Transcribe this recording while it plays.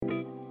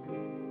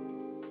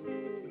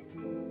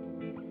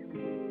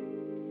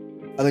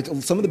like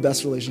some of the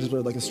best relationships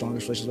or like the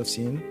strongest relationships I've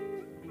seen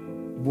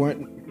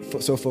weren't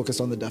so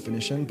focused on the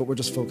definition, but we're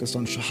just focused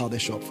on how they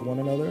show up for one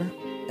another.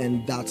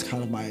 And that's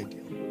kind of my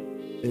ideal,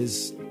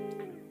 is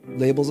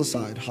labels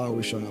aside, how are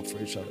we showing up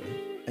for each other?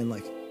 And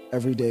like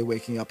every day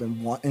waking up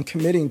and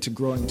committing to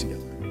growing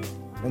together.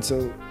 And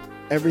so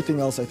everything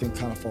else I think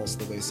kind of falls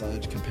to the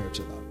wayside compared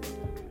to that.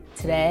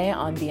 Today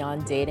on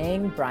Beyond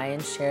Dating, Brian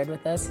shared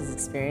with us his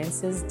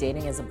experiences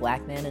dating as a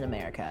Black man in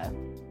America.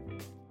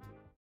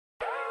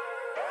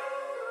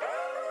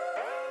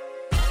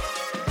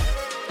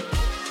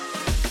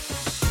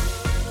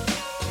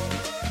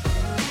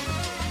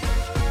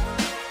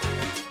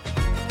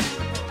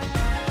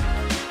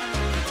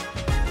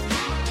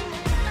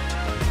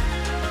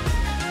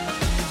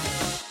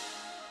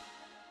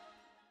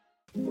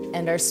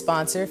 And our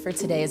sponsor for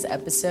today's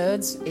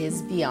episodes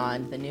is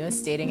Beyond, the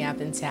newest dating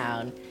app in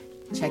town.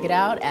 Check it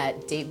out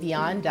at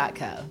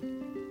datebeyond.co.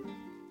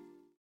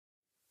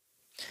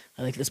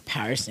 I like this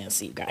power stance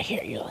that you got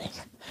here. You're like,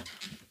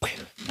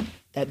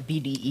 that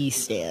BDE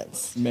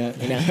stance. Man,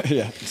 you know?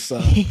 Yeah. It's,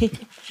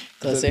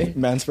 closer.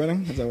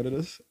 Manspreading? Is that what it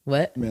is?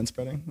 What?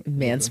 Manspreading?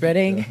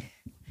 Manspreading? Yeah.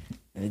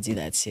 I'm going to do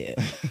that too.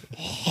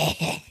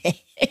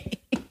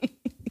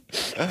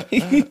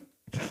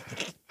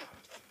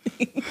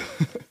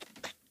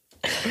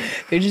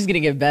 They're just going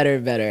to get better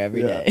and better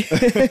every day.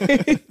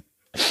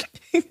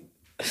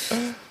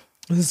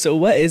 So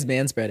what is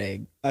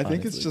manspreading? I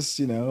think it's just,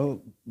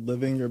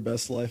 living your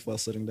best life while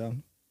sitting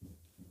down.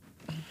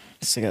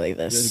 So go like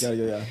this. Yeah, you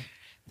gotta go, yeah.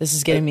 This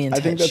is getting me in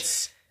touch. I think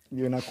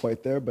you're not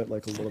quite there, but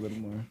like a little bit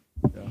more.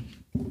 Yeah.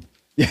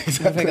 Yeah,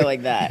 exactly. I go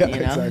like that, yeah, you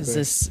know? Exactly. Is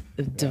this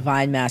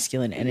divine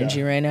masculine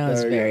energy right now?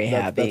 It's There very you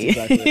go. happy.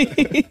 That's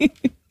exactly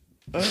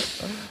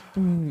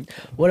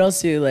What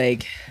else do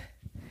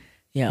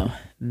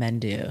men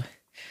do?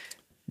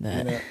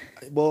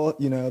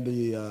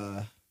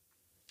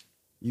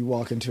 You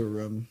walk into a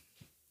room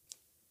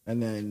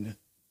and then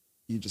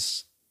you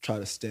just try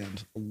to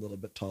stand a little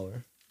bit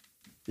taller.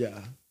 Yeah.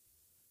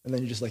 And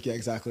then you just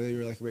exactly.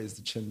 You're raise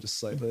the chin just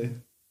slightly.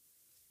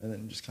 Mm-hmm. And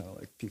then just kind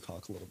of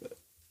peacock a little bit.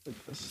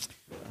 Like this.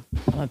 Yeah.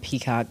 I'm a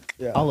peacock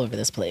all over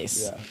this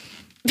place.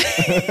 Yeah.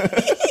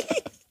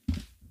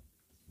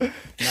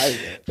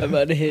 I'm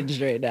unhinged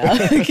right now.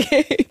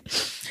 Okay.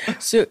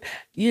 So,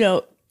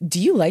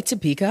 do you like to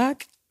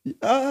peacock?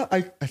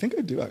 I think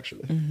I do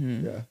actually.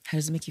 Mm-hmm. Yeah. How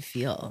does it make you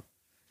feel?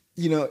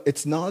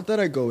 It's not that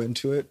I go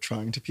into it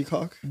trying to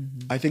peacock.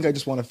 Mm-hmm. I think I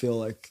just want to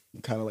feel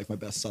kind of my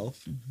best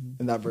self. Mm-hmm.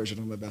 And that version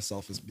of my best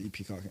self is me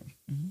peacocking.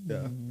 Mm-hmm.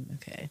 Yeah.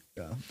 Okay.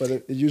 Yeah. But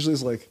it usually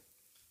is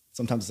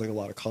sometimes it's a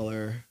lot of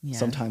color. Yeah.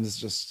 Sometimes it's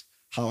just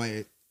how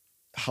I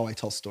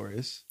tell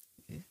stories,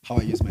 how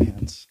I use my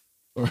hands.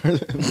 Or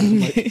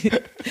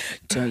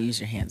Don't use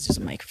your hands. There's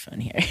a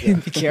microphone here. Yeah.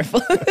 Be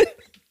careful.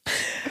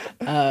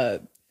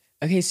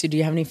 Okay, so do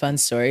you have any fun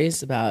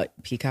stories about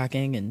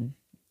peacocking and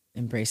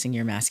embracing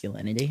your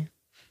masculinity?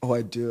 Oh,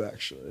 I do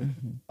actually.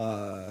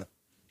 Mm-hmm.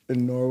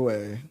 In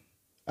Norway,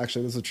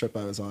 actually, this was a trip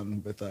I was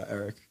on with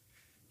Eric.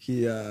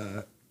 We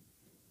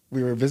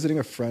were visiting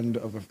a friend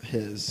of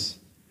his,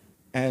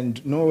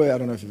 and Norway. I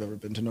don't know if you've ever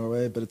been to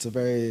Norway, but it's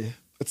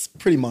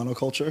pretty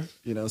monoculture,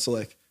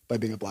 So by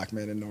being a Black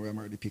man in Norway, I'm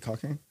already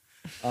peacocking.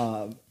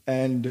 But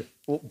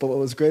what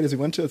was great is we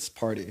went to this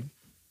party,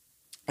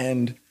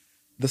 and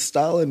the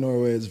style in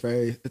Norway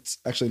it's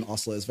actually in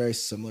Oslo, is very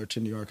similar to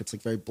New York. It's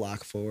very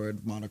black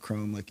forward,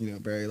 monochrome,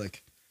 very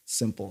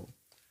simple.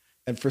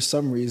 And for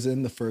some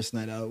reason, the first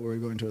night out, we were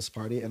going to this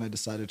party and I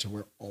decided to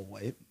wear all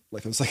white. I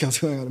was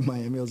going out of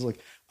Miami. I was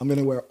I'm going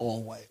to wear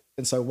all white.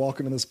 And so I walk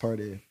into this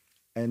party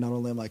and not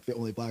only am I the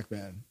only Black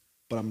man,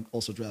 but I'm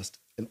also dressed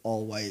in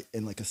all white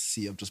in a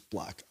sea of just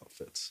black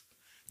outfits.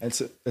 And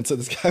so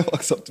this guy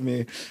walks up to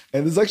me,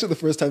 and this is actually the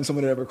first time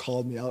someone had ever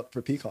called me out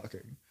for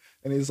peacocking.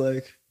 And he's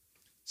like,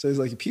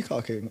 you're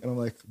peacocking? And I'm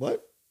like,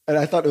 what? And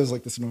I thought it was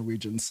this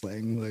Norwegian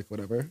slang,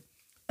 whatever.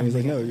 And he's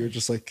like, no, you're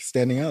just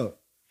standing out.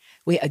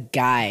 Wait, a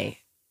guy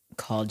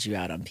called you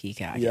out on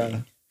peacocking?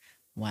 Yeah.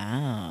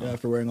 Wow. Yeah,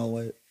 for wearing all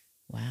white.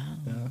 Wow.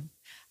 Yeah.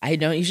 I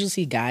don't usually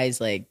see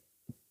guys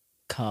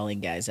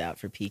calling guys out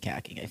for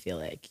peacocking, I feel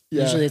like.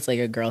 Yeah. Usually it's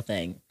a girl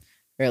thing,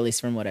 or at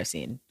least from what I've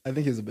seen. I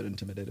think he's a bit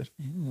intimidated.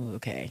 Ooh,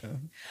 okay. Yeah.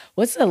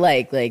 What's it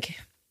like,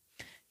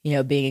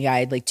 being a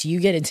guy? Do you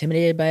get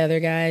intimidated by other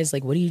guys?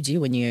 What do you do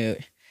when you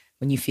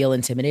feel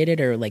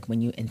intimidated, or when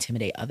you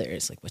intimidate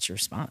others? What's your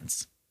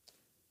response?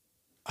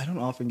 I don't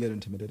often get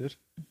intimidated.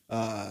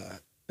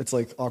 It's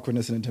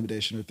awkwardness and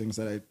intimidation are things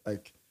that I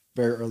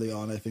very early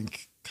on, I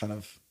think kind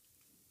of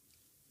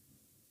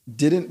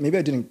maybe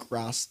I didn't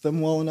grasp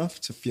them well enough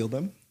to feel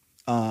them.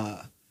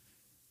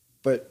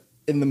 But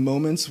in the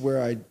moments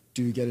where I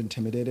do get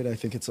intimidated, I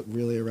think it's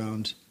really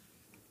around,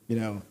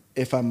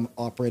 if I'm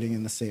operating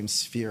in the same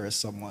sphere as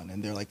someone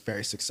and they're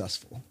very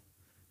successful.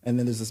 And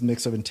then there's this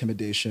mix of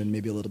intimidation,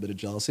 maybe a little bit of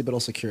jealousy, but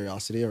also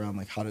curiosity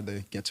around how did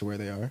they get to where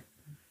they are?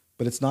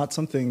 But it's not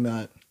something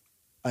that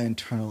I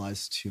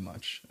internalize too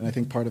much. And I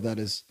think part of that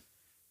is,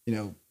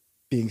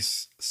 being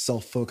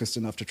self-focused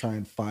enough to try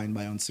and find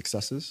my own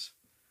successes.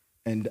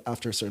 And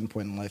after a certain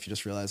point in life, you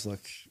just realize,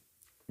 look,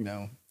 you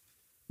know,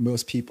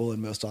 most people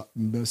in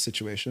most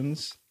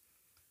situations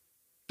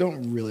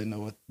don't really know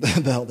what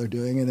the hell they're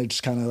doing, and they're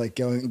just kind of like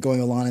going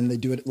along, and they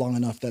do it long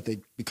enough that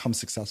they become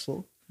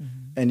successful.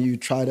 And you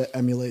try to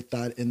emulate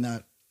that in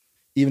that,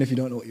 even if you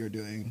don't know what you're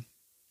doing,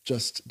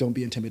 just don't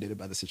be intimidated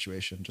by the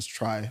situation. Just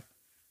try,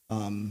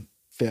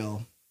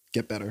 fail,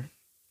 get better.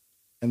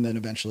 And then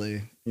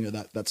eventually, you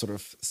know, that sort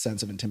of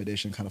sense of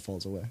intimidation kind of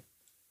falls away.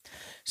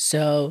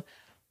 So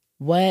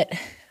what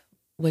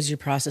was your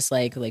process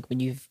like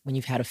when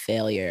you've had a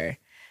failure?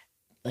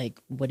 Like,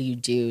 what do you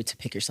do to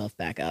pick yourself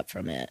back up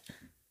from it?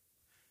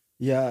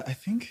 Yeah, I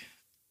think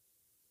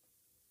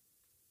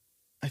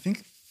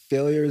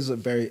failure is a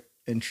very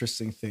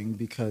interesting thing,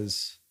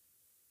 because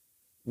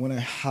when I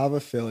have a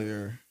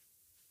failure,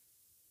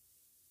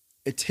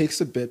 it takes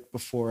a bit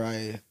before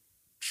I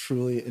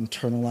truly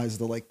internalize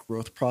the like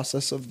growth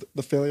process of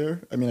the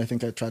failure. I mean, I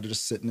think I try to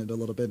just sit in it a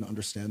little bit and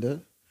understand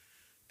it.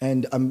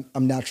 And I'm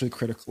naturally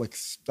critical, like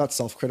not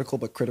self-critical,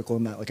 but critical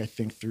in that like I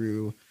think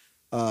through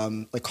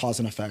like cause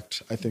and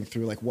effect. I think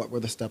through like what were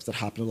the steps that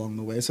happened along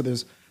the way. So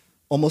there's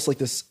almost like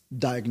this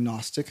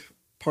diagnostic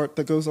part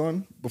that goes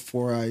on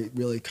before I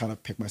really kind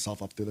of pick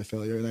myself up through the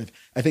failure. And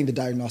I think the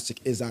diagnostic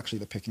is actually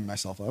the picking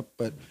myself up,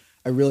 but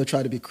I really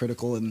try to be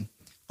critical and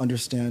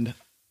understand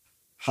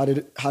how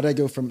did I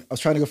go from, I was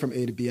trying to go from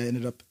A to B, I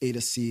ended up A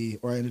to C,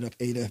 or I ended up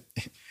A to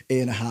A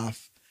and a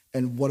half.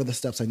 And what are the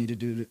steps I need to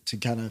do to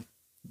kind of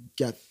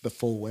get the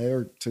full way,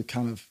 or to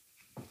kind of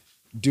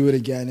do it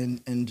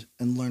again and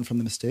learn from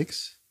the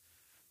mistakes.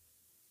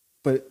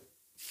 But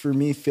for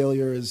me,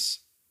 failure is,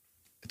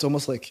 it's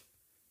almost like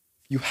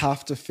you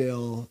have to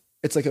fail.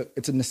 It's like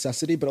it's a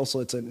necessity, but also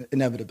it's an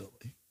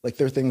inevitability. Like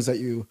there are things that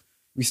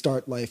we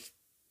start life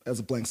as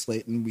a blank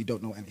slate and we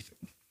don't know anything.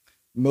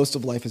 Most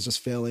of life is just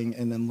failing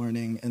and then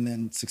learning and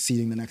then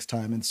succeeding the next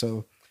time. And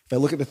so if I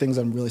look at the things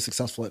I'm really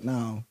successful at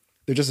now,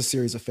 they're just a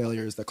series of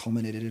failures that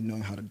culminated in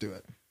knowing how to do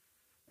it.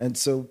 And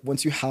so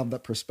once you have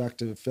that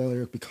perspective,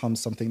 failure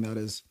becomes something that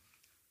is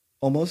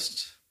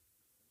almost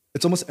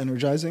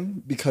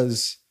energizing,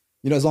 because,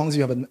 you know, as long as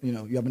you have,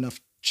 you have enough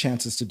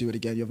chances to do it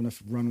again, you have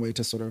enough runway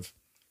to sort of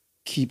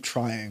keep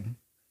trying.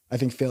 I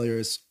think failure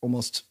is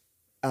almost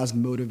as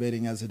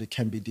motivating as it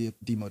can be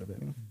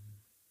demotivating.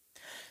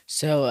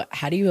 So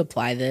how do you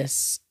apply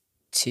this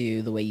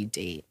to the way you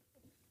date?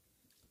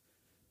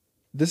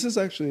 This is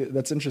actually,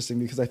 that's interesting,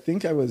 because I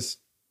think I used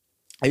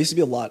to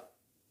be a lot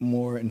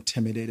more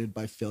intimidated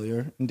by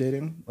failure in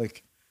dating.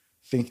 Like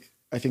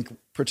I think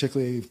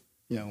particularly,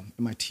 you know,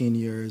 in my teen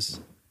years,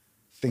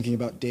 thinking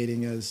about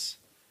dating as,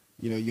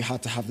 you know, you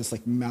have to have this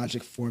like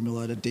magic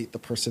formula to date the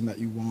person that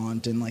you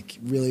want, and like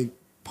really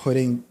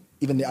putting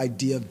even the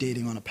idea of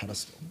dating on a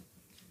pedestal.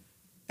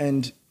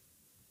 And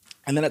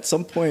then at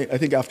some point, I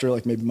think after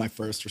like maybe my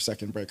first or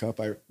second breakup,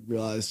 I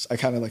realized I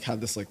kind of like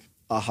had this like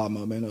aha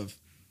moment of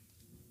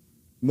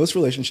most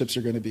relationships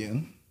you're going to be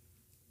in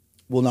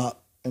will not,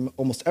 and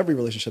almost every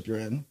relationship you're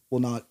in will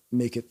not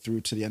make it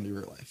through to the end of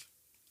your life.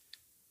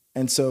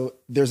 And so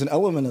there's an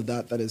element of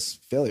that is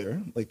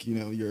failure. Like, you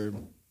know, you're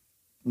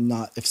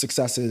not, if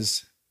success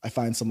is I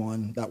find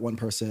someone, that one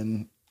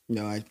person, you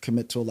know, I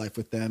commit to a life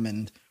with them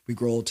and we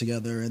grow old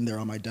together and they're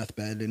on my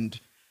deathbed.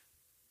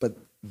 But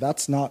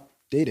that's not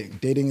dating.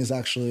 Dating is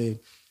actually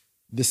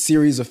this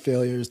series of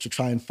failures to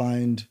try and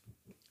find,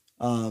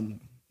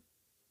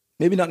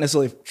 maybe not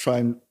necessarily try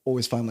and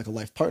always find like a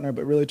life partner,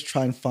 but really to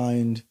try and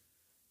find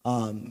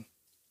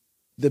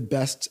the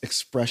best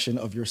expression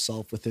of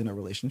yourself within a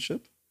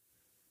relationship.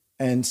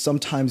 And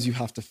sometimes you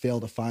have to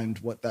fail to find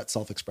what that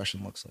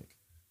self-expression looks like.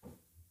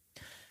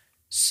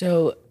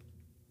 So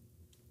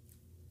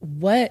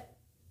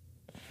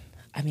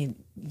I mean,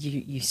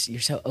 you're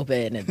so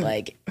open and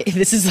like,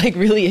 this is like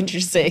really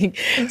interesting,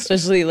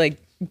 especially like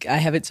I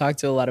haven't talked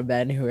to a lot of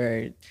men who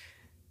are,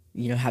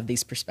 you know, have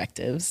these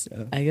perspectives,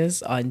 yeah, I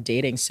guess, on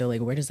dating. So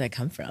like, where does that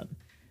come from?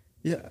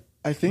 Yeah,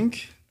 I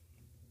think,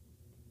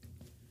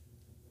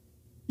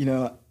 you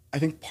know, I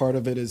think part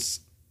of it is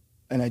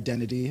an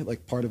identity.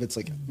 Like part of it's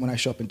like when I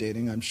show up in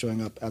dating, I'm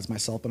showing up as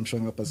myself. I'm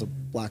showing up as a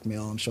Black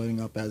male. I'm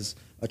showing up as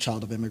a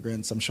child of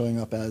immigrants. I'm showing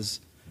up as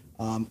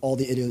all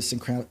the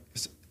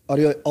idiosyncrasies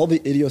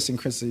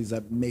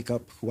that make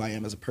up who I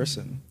am as a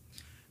person.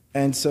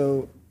 And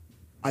so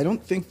I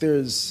don't think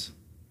there's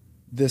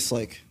this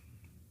like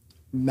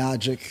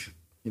magic,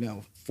 you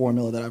know,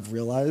 formula that I've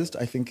realized.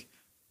 I think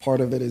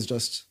part of it is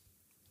just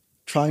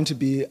trying to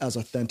be as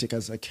authentic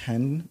as I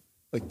can,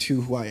 like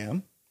to who I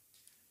am.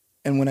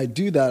 And when I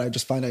do that, I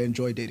just find I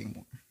enjoy dating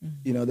more.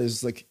 Mm-hmm. You know,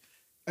 there's like,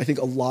 I think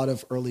a lot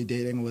of early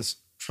dating was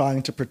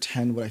trying to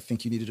pretend what I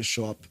think you needed to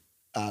show up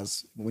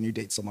as when you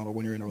date someone or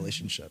when you're in a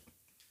relationship.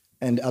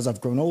 And as I've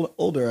grown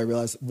older, I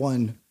realized,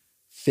 one,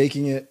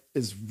 faking it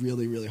is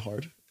really, really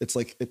hard. It's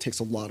like, it takes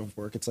a lot of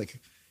work. It's like,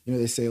 you know,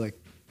 they say like,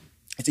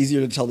 it's easier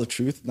to tell the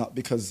truth, not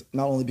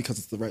only because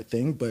it's the right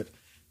thing, but,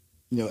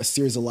 you know, a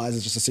series of lies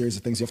is just a series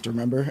of things you have to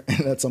remember.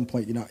 And at some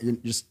point, you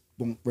just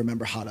won't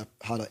remember how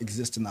to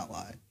exist in that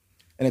lie.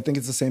 And I think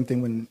it's the same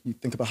thing when you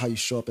think about how you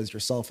show up as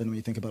yourself, and when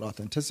you think about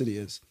authenticity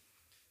is,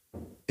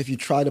 if you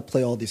try to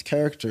play all these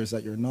characters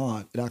that you're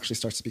not, it actually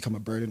starts to become a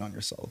burden on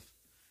yourself.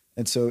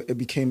 And so it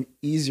became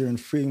easier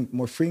and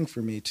more freeing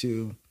for me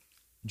to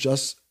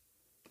just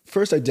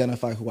first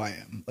identify who I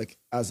am, like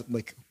as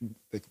like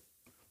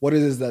what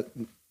it is that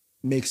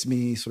makes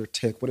me sort of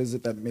tick, what is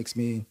it that makes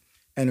me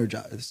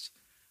energized,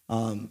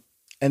 and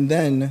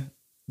then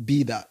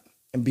be that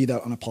and be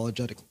that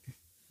unapologetically.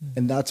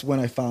 And that's when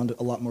I found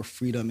a lot more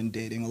freedom in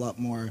dating, a lot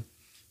more,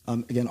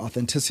 again,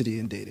 authenticity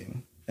in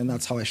dating. And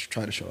that's how I should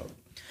try to show up.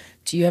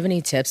 Do you have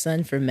any tips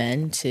then for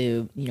men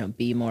to,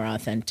 be more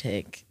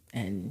authentic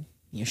and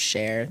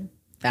share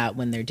that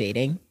when they're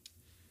dating?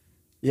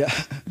 Yeah,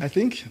 I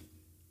think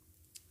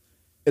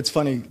it's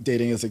funny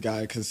dating as a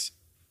guy because,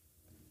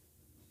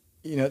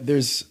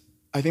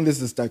 I think there's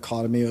this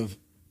dichotomy of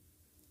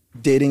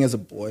dating as a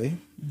boy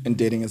and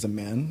dating as a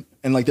man.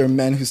 And like there are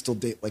men who still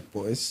date like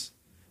boys.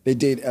 They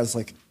date as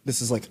like,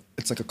 it's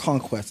like a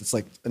conquest. It's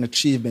like an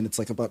achievement. It's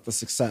like about the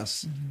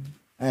success.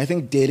 And I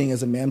think dating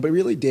as a man, but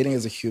really dating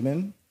as a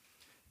human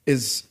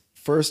is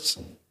first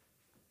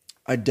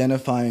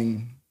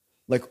identifying,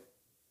 like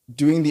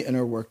doing the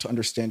inner work to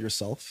understand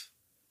yourself.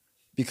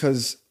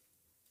 Because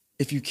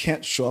if you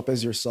can't show up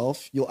as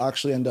yourself, you'll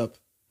actually end up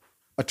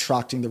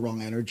attracting the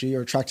wrong energy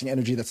or attracting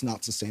energy that's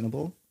not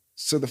sustainable.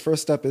 So the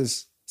first step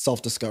is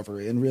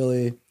self-discovery, and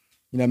really,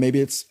 maybe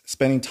it's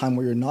spending time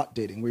where you're not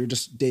dating, where you're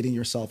just dating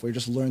yourself, where you're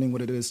just learning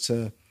what it is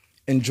to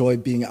enjoy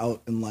being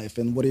out in life,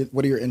 and what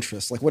are your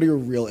interests? Like, what are your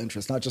real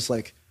interests? Not just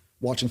like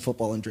watching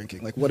football and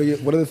drinking. Like, what are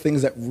the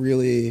things that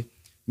really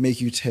make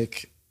you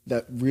tick,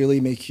 that really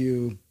make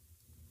you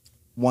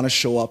want to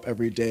show up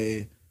every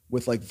day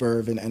with like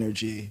verve and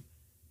energy?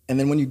 And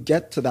then when you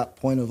get to that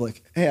point of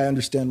like, hey, I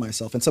understand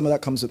myself, and some of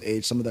that comes with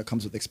age, some of that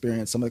comes with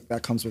experience, some of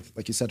that comes with,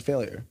 like you said,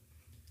 failure.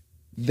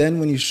 Then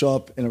when you show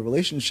up in a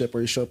relationship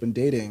or you show up in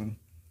dating,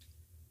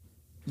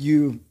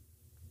 you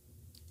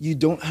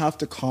don't have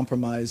to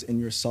compromise in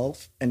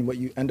yourself. And what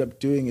you end up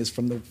doing is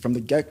from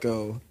the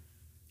get-go,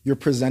 you're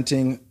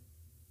presenting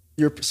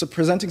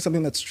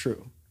something that's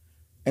true.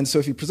 And so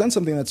if you present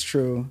something that's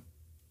true,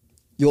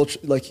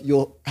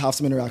 you'll have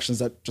some interactions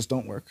that just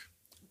don't work.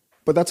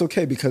 But that's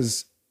okay,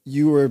 because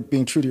you are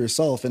being true to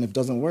yourself, and if it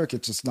doesn't work,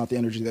 it's just not the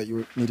energy that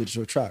you needed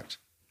to attract.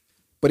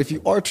 But if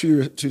you are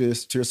true to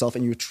yourself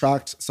and you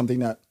attract something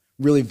that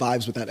really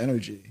vibes with that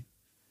energy,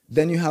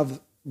 then you have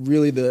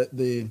really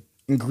the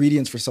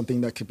ingredients for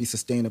something that could be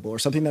sustainable or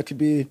something that could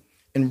be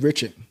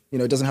enriching.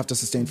 It doesn't have to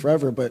sustain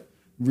forever, but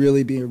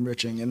really be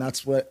enriching. And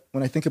that's what,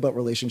 when I think about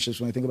relationships,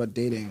 when I think about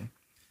dating,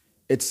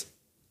 it's,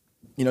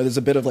 there's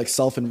a bit of like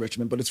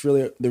self-enrichment, but it's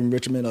really the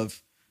enrichment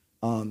of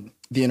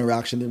the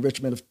interaction, the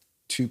enrichment of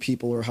two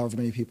people or however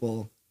many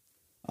people.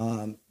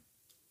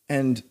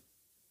 And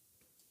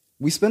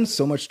we spend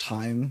so much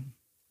time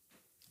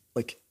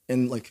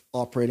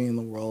operating in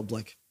the world.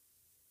 Like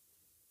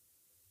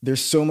there's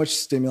so much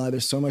stimuli,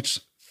 there's so much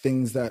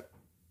things that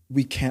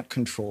we can't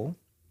control.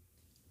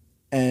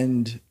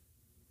 And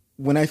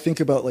when I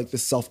think about like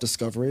this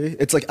self-discovery,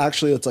 it's like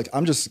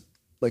I'm just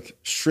like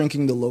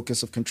shrinking the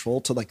locus of control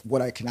to like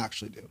what I can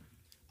actually do.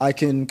 I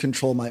can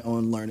control my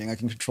own learning. I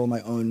can control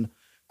my own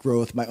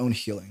growth, my own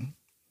healing.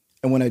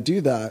 And when I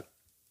do that,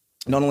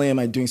 not only am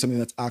I doing something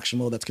that's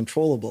actionable, that's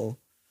controllable,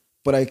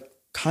 but I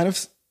kind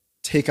of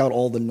take out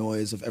all the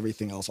noise of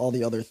everything else, all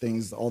the other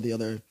things, all the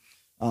other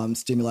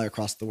stimuli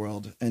across the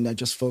world. And I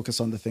just focus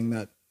on the thing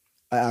that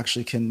I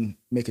actually can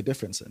make a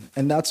difference in.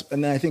 And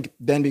then I think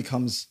then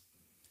becomes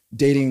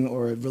dating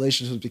or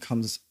relationships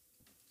becomes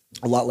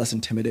a lot less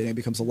intimidating. It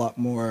becomes a lot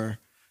more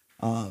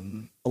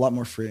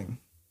freeing.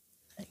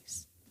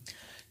 Nice.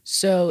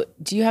 So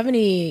do you have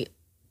any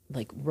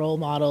like role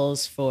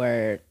models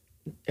or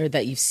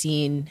that you've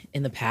seen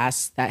in the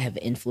past that have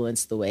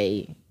influenced the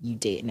way you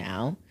date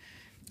now?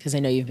 Because I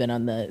know you've been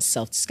on the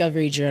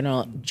self-discovery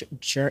journey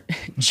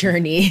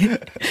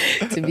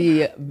to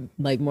be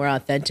like more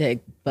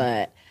authentic,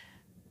 but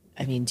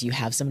I mean, do you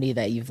have somebody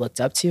that you've looked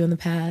up to in the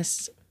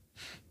past?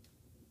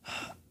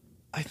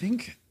 I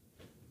think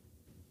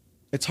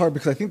it's hard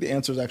because I think the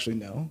answer is actually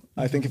no. Mm-hmm.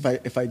 I think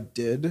if I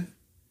did,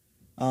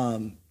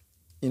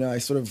 I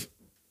sort of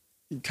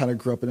kind of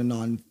grew up in a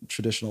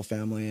non-traditional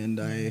family, and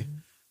I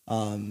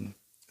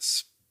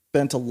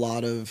spent a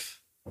lot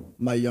of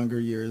my younger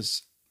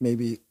years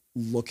maybe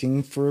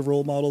looking for a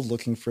role model,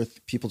 looking for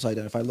people to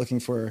identify,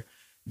 looking for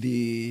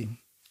the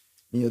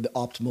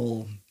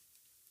optimal,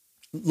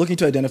 looking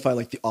to identify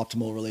like the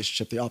optimal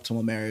relationship, the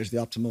optimal marriage, the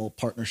optimal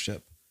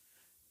partnership.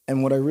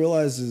 And what I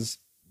realized is,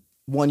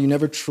 one, you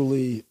never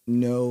truly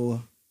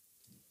know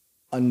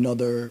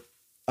another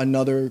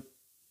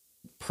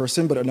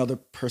person, but another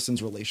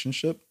person's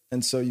relationship.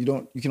 And so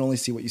you can only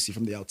see what you see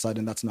from the outside,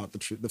 and that's not the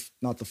truth,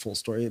 not the full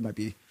story. It might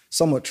be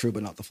somewhat true,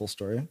 but not the full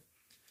story.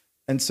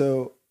 And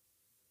so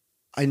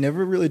I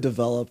never really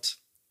developed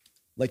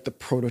like the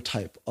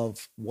prototype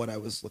of what I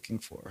was looking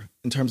for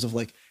in terms of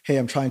like, hey,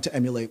 I'm trying to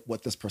emulate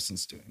what this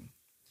person's doing.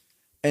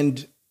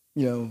 And,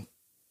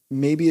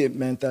 maybe it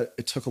meant that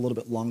it took a little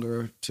bit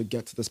longer to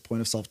get to this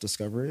point of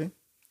self-discovery.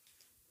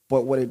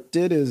 But what it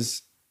did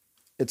is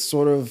it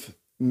sort of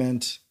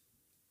meant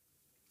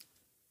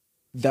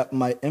that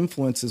my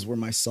influences were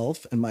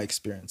myself and my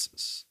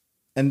experiences.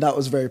 And that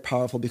was very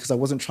powerful because I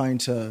wasn't trying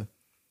to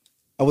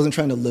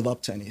live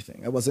up to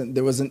anything.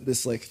 There wasn't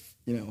this like,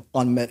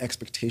 unmet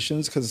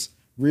expectations, because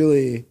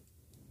really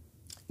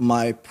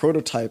my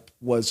prototype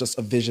was just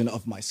a vision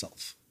of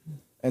myself.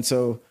 And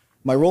so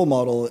my role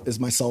model is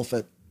myself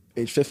at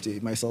age 50,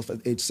 myself at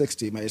age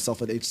 60,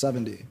 myself at age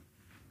 70.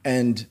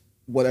 And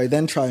what I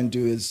then try and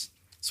do is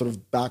sort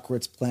of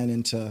backwards plan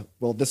into,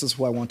 well, this is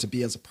who I want to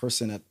be as a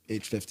person at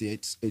age 50,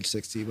 age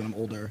 60, when I'm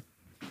older.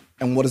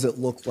 And what does it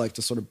look like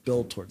to sort of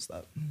build towards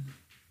that?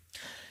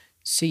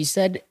 So you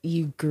said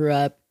you grew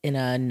up in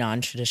a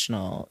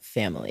non-traditional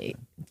family.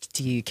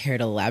 Do you care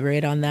to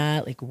elaborate on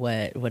that? Like,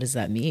 what does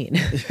that mean?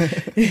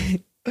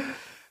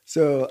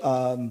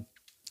 So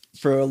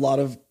for a lot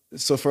of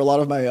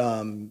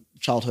my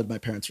childhood, my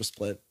parents were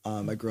split.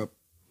 I grew up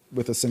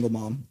with a single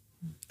mom.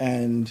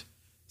 And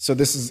so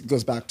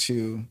goes back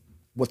to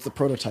what the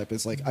prototype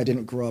is. Like, I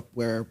didn't grow up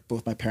where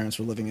both my parents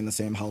were living in the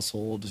same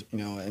household,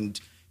 and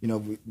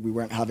we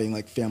weren't having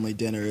like family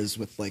dinners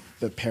with like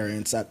the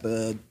parents at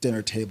the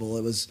dinner table.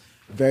 It was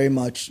very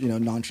much,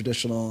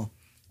 non-traditional.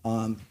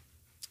 And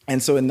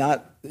so in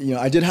that,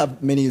 I did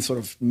have many sort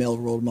of male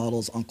role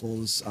models,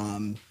 uncles,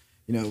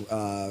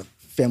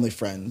 family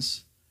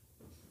friends.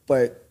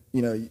 But,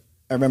 I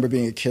remember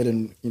being a kid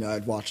and,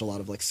 I'd watch a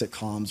lot of like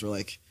sitcoms or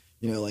like,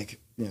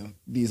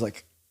 these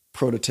like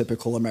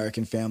prototypical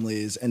American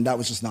families. And that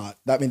was just not,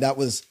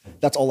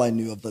 that's all I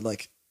knew of the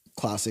like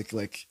classic,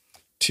 like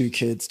 2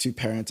 kids, 2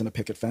 parents and a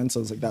picket fence. I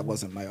was like, that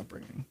wasn't my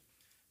upbringing.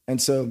 And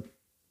so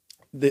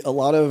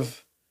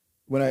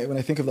when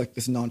I think of like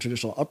this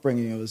non-traditional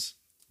upbringing,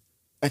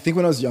 I think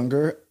when I was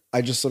younger,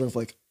 I just sort of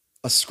like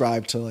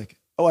ascribed to like,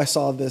 oh, I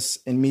saw this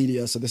in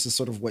media, so this is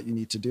sort of what you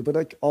need to do. But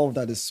like all of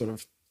that is sort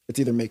of, it's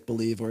either make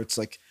believe or it's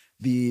like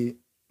the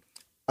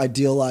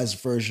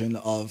idealized version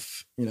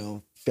of,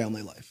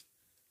 family life.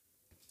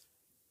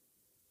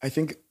 I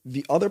think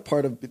the other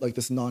part of like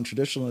this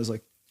non-traditional is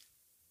like,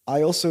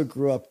 I also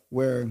grew up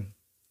where,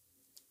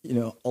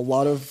 a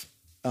lot of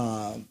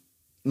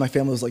my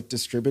family was like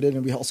distributed,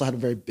 and we also had a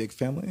very big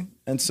family.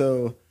 And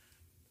so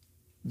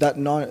that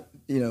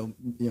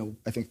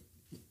I think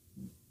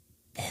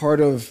part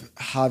of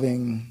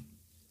having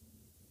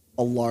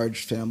a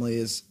large family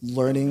is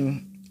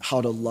learning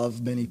how to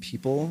love many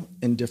people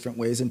in different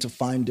ways and to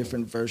find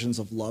different versions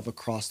of love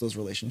across those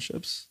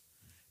relationships.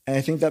 And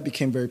I think that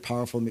became very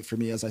powerful for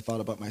me as I thought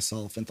about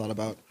myself and thought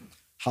about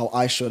how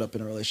I showed up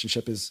in a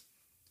relationship.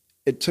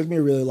 It took me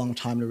a really long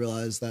time to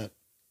realize that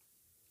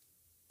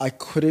I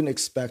couldn't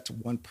expect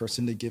one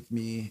person to give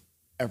me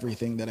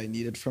everything that I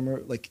needed from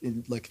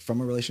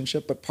from a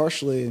relationship. But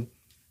partially,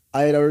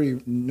 I had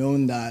already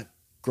known that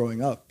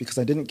growing up because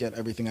I didn't get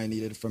everything I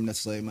needed from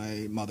necessarily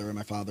my mother or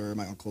my father or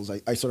my uncles.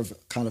 I sort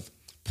of kind of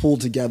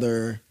pulled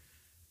together,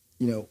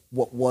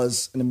 what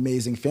was an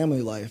amazing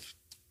family life,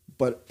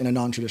 but in a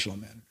non-traditional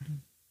manner. Mm-hmm.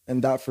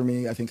 And that for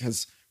me, I think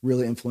has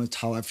really influenced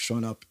how I've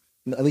shown up,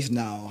 at least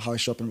now, how I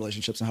show up in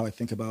relationships and how I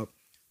think about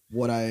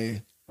what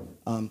I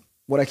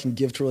can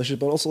give to a relationship,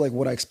 but also like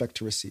what I expect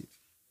to receive.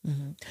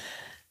 Mm-hmm.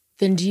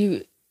 Then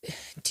do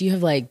you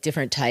have like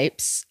different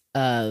types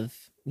of,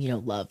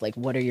 love? Like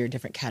what are your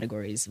different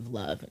categories of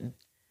love and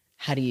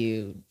how do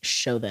you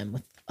show them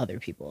with other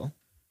people?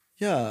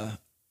 Yeah,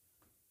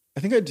 I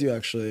think I do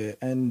actually.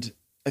 And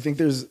I think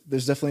there's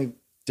definitely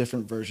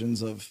different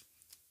versions of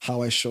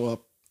how I show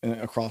up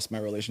across my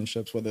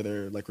relationships, whether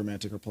they're like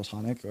romantic or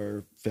platonic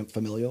or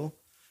familial.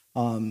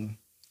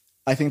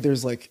 I think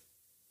there's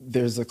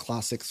a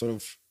classic sort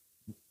of,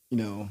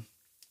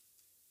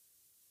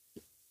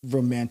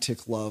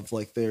 romantic love.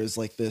 Like there's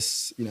like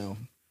this,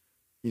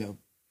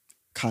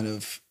 kind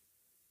of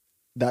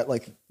that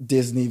like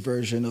Disney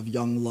version of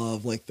young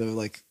love, like the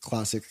like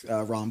classic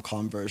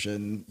rom-com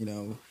version,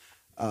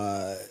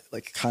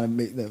 like kind of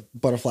make the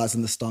butterflies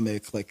in the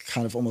stomach, like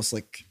kind of almost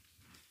like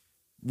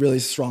really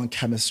strong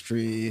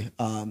chemistry.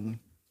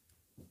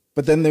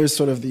 But then there's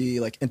sort of the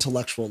like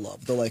intellectual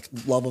love, the like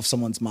love of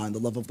someone's mind, the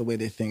love of the way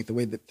they think, the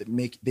way that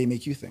they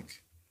make you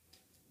think.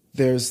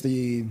 There's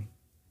the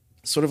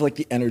sort of like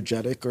the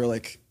energetic or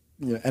like,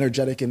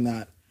 energetic in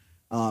that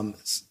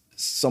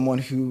someone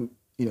who,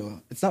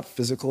 it's not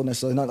physical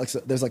necessarily, not like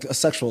there's like a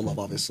sexual love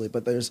obviously,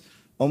 but there's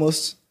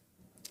almost,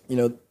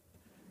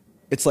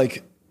 it's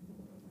like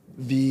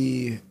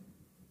the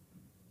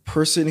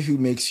person who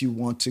makes you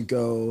want to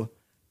go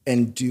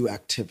and do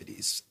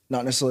activities,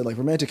 not necessarily like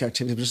romantic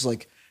activities, but just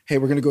like, hey,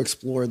 we're going to go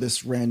explore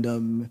this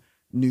random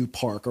new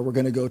park, or we're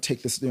going to go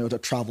take this, to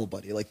travel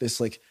buddy, like this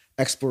like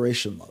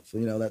exploration love,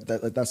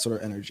 that sort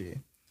of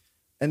energy.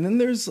 And then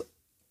there's,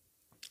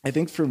 I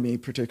think for me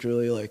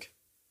particularly, like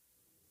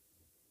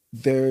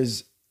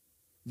there's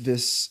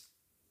this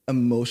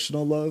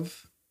emotional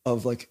love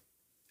of like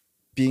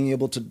being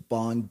able to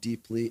bond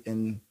deeply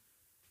in,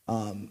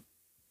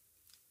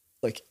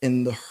 like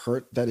in the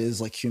hurt that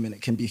is like human,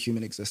 it can be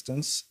human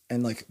existence,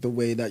 and like the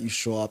way that you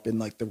show up in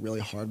like the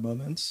really hard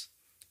moments.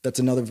 That's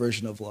another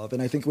version of love.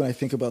 And I think when I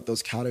think about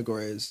those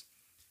categories,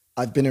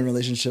 I've been in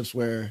relationships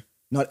where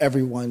not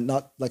everyone,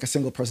 not like a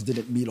single person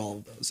didn't meet all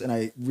of those. And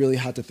I really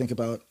had to think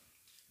about,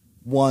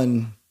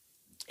 one,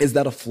 is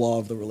that a flaw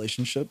of the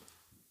relationship?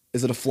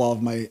 Is it a flaw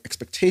of my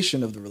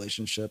expectation of the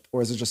relationship?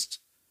 Or is it just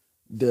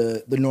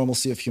the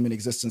normalcy of human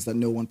existence that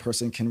no one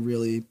person can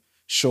really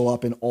show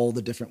up in all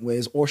the different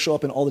ways or show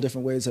up in all the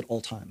different ways at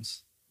all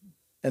times?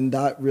 And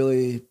that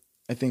really,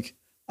 I think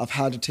I've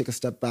had to take a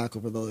step back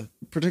over the,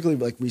 particularly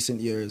like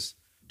recent years,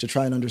 to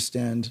try and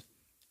understand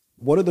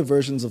what are the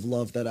versions of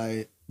love that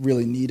I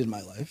really need in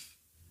my life?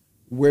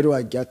 Where do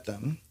I get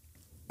them?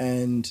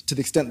 And to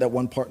the extent that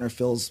one partner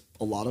fills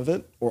a lot of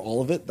it or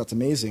all of it, that's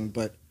amazing,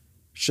 but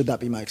should that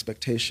be my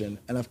expectation?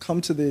 And I've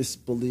come to this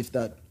belief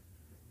that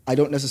I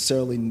don't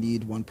necessarily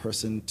need one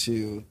person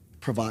to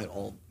provide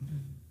all.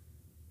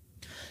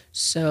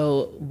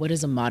 So what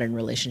is a modern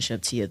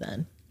relationship to you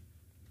then?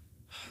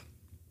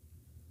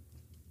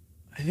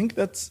 I think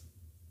it's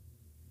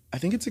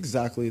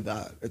exactly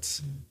that.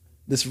 It's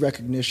this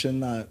recognition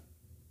that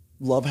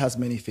love has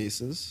many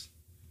faces,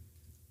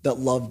 that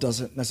love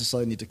doesn't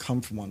necessarily need to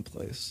come from one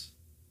place,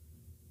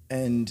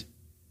 and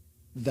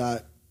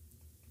that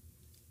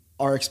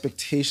our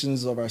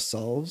expectations of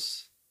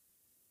ourselves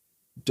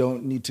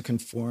don't need to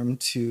conform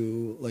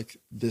to like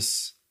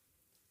this,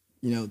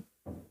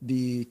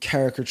 the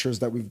caricatures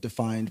that we've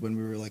defined when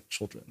we were like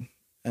children.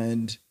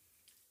 And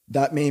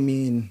that may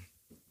mean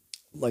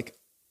like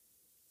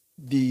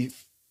the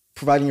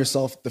providing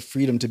yourself the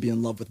freedom to be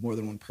in love with more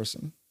than one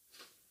person.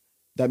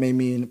 That may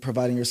mean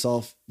providing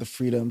yourself the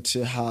freedom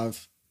to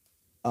have,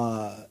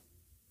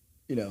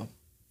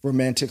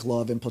 romantic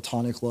love and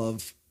platonic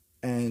love,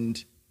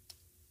 and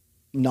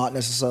not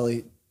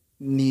necessarily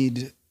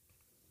need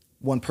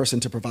one person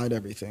to provide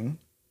everything.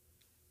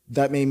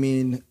 That may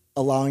mean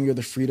allowing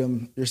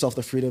yourself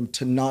the freedom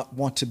to not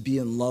want to be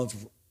in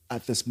love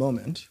at this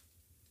moment.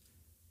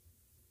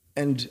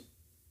 And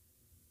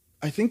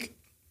I think,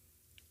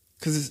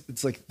 because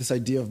it's like this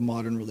idea of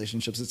modern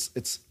relationships,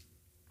 it's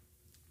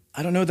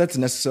I don't know if that's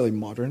necessarily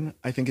modern.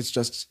 I think it's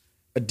just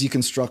a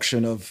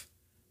deconstruction of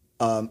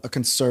a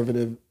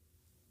conservative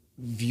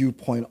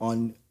viewpoint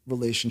on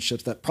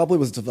relationships that probably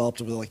was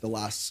developed over like the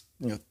last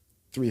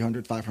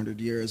 300,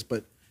 500 years.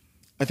 But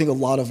I think a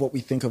lot of what we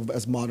think of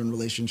as modern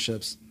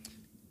relationships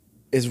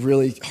is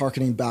really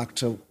hearkening back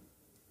to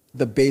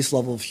the base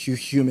level of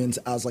humans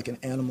as like an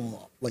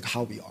animal, like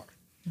how we are.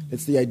 Mm-hmm.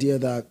 It's the idea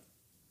that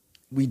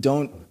we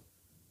don't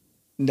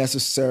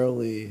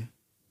necessarily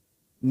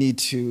need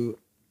to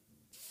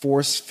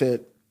force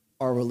fit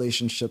our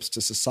relationships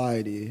to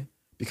society,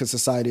 because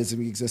society as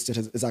we existed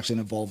is actually an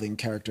evolving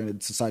character,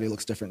 and society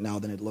looks different now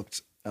than it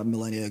looked a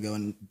millennia ago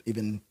and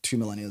even 2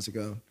 millennia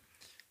ago.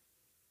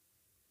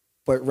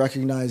 But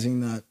recognizing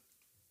that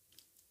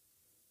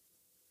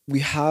we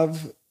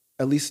have,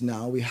 at least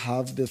now, we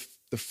have the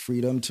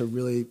freedom to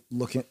really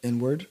look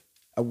inward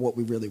at what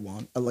we really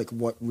want, at like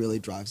what really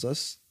drives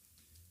us,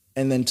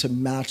 and then to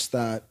match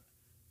that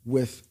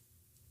with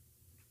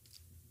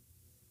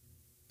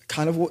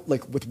kind of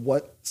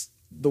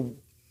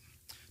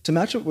to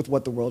match it with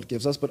what the world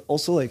gives us, but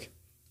also like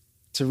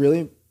to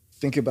really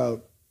think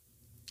about,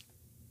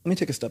 let me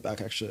take a step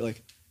back actually.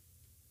 Like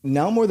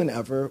now more than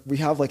ever, we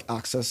have like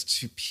access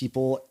to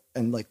people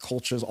and like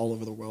cultures all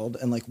over the world.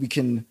 And like we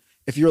can,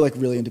 if you're like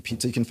really into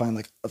pizza, you can find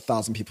like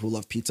 1,000 people who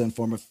love pizza and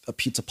form a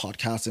pizza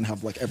podcast and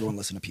have like everyone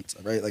listen to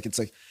pizza, right? Like it's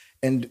like,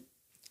 and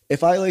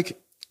if I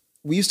like,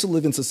 we used to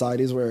live in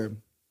societies where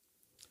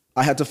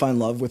I had to find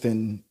love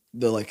within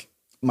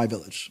my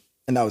village,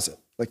 and that was it.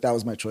 Like that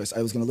was my choice.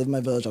 I was going to live in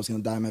my village. I was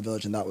going to die in my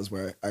village, and that was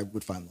where I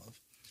would find love.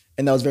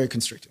 And that was very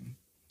constricting.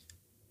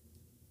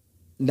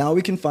 Now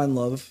we can find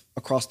love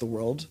across the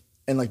world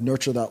and like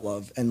nurture that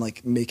love and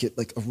like make it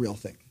like a real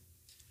thing.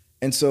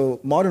 And so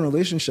modern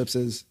relationships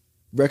is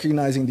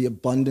recognizing the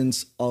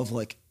abundance of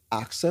like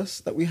access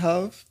that we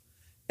have.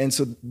 And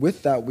so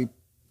with that, we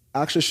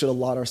actually should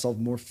allot ourselves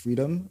more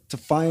freedom to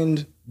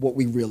find what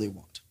we really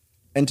want.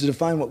 And to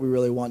define what we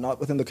really want, not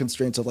within the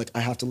constraints of like, I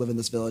have to live in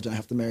this village and I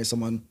have to marry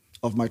someone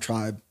of my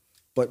tribe,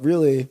 but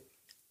really,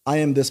 I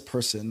am this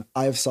person.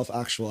 I have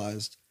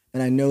self-actualized,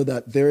 and I know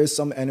that there is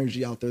some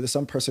energy out there. There's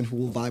some person who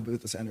will vibe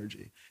with this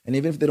energy. And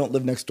even if they don't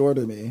live next door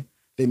to me,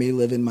 they may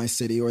live in my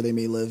city, or they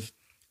may live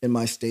in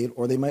my state,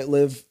 or they might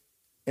live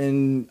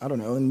in, I don't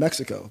know, in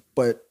Mexico.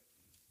 But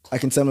I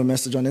can send them a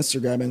message on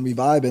Instagram and we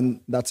vibe,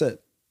 and that's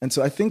it. And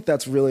so I think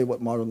that's really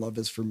what modern love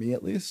is for me,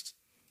 at least,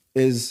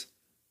 is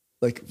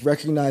like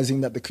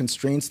recognizing that the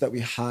constraints that we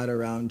had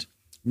around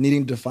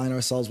needing to define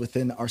ourselves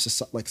within our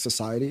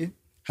society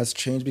has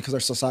changed, because our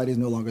society is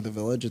no longer the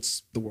village,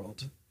 it's the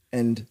world.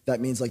 And that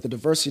means like the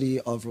diversity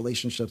of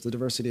relationships, the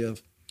diversity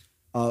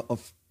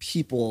of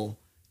people,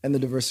 and the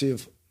diversity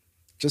of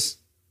just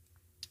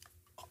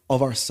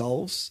of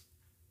ourselves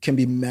can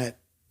be met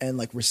and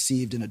like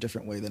received in a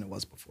different way than it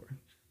was before.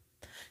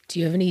 Do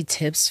you have any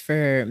tips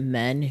for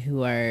men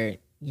who are,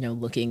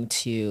 looking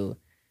to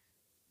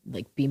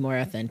like be more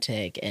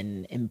authentic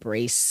and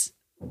embrace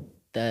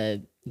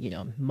the,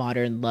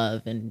 modern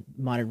love and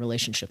modern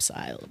relationship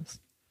styles?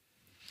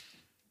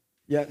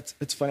 Yeah,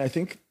 it's funny. I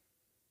think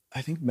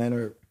men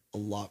are a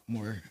lot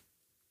more,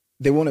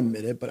 they won't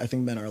admit it, but I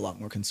think men are a lot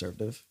more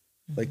conservative.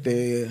 Like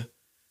they're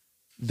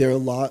a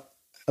lot,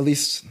 at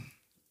least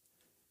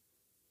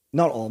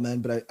not all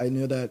men, but I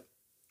know that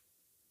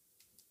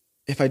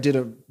if I did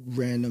a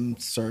random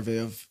survey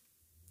of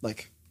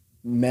like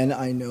men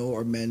I know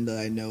or men that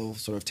I know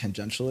sort of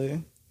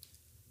tangentially,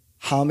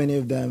 how many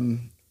of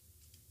them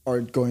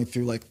are going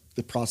through like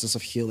the process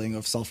of healing,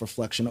 of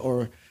self-reflection,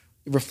 or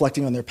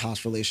reflecting on their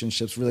past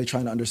relationships, really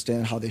trying to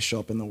understand how they show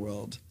up in the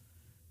world.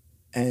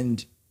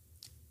 And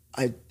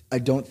I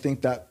don't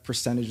think that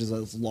percentage is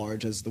as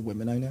large as the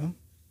women I know.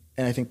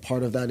 And I think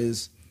part of that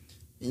is,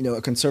 you know,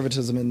 a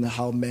conservatism in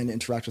how men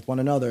interact with one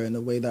another and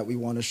the way that we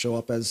want to show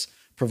up as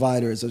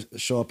providers,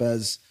 show up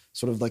as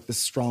sort of like this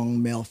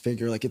strong male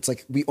figure. Like it's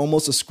like we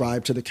almost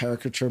ascribe to the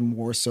caricature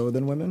more so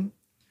than women.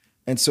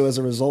 And so as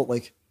a result,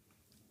 like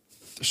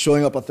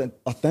showing up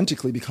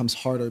authentically becomes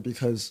harder,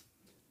 because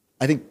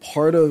I think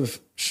part of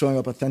showing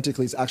up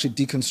authentically is actually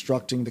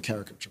deconstructing the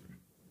caricature.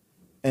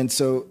 And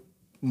so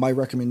my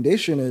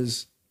recommendation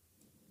is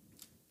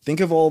think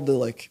of all the,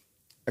 like,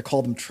 I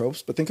call them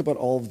tropes, but think about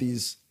all of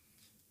these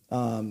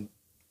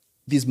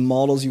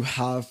models you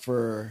have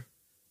for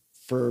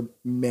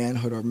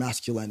manhood or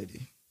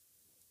masculinity,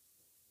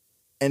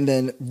 and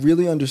then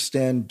really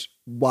understand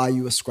why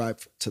you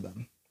ascribe to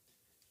them.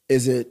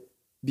 Is it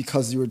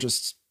because you were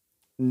just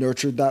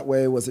nurtured that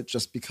way? Was it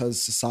just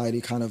because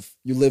society kind of,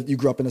 you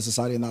grew up in a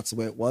society and that's the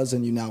way it was,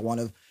 and you now want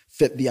to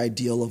fit the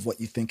ideal of what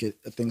you think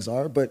things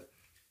are? But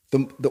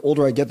the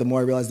older I get, the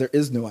more I realize there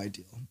is no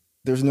ideal.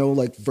 There's no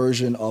like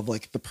version of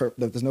like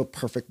there's no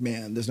perfect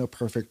man. There's no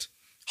perfect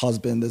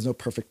husband. There's no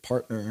perfect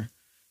partner.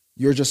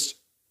 You're just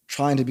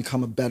trying to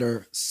become a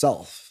better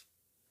self.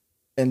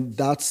 And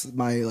that's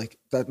my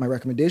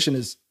recommendation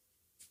is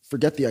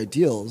forget the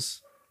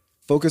ideals,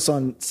 focus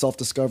on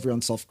self-discovery,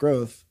 on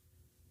self-growth,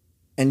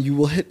 and you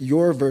will hit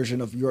your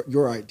version of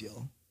your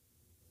ideal.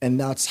 And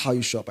that's how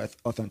you show up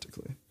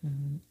authentically.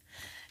 Mm-hmm.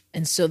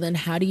 And so then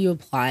how do you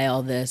apply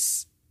all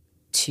this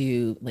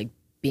to like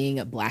being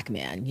a Black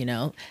man, you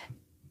know?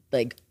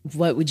 Like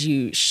what would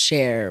you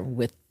share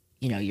with,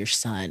 you know, your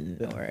son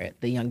or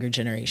the younger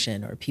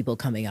generation or people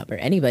coming up or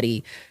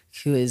anybody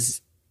who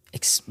is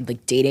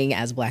like dating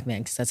as a Black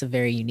man? Because that's a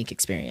very unique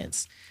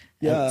experience.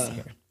 Yeah,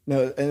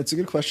 no, and it's a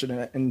good question.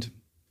 And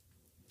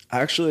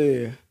I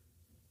actually,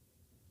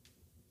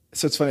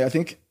 so it's funny. I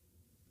think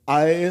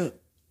I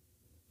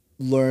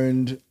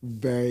learned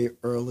very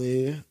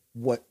early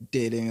what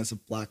dating as a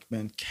Black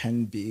man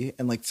can be,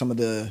 and like some of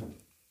the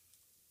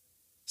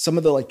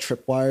like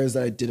tripwires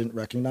that I didn't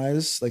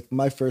recognize. Like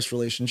my first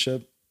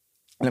relationship,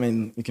 I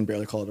mean, you can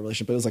barely call it a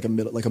relationship, but it was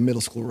like a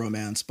middle school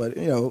romance. But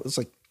you know, it's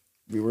like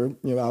we were,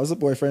 you know, I was the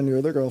boyfriend, you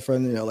were the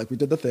girlfriend, you know, like we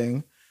did the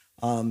thing.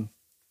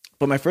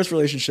 But my first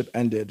relationship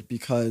ended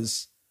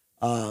because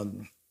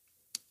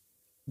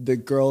the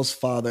girl's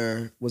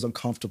father was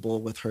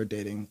uncomfortable with her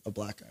dating a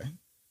Black guy,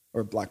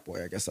 or a Black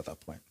boy, I guess at that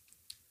point.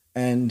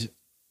 And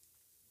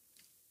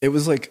it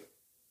was like,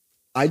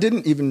 I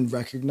didn't even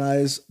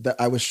recognize that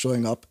I was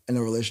showing up in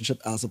a relationship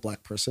as a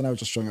Black person. I was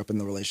just showing up in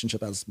the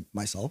relationship as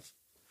myself.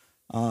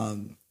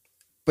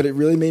 But it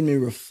really made me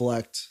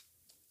reflect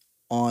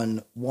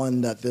on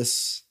one, that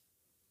this,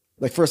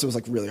 like first it was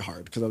like really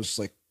hard because I was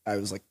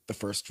like the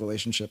first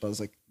relationship. I was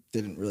like,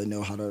 didn't really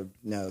know how to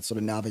sort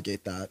of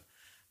navigate that.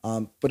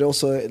 But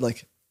also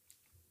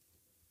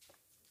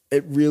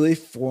it really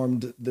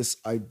formed this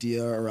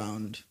idea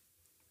around,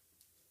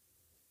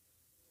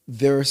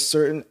 there are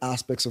certain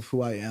aspects of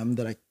who I am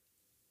that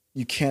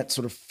you can't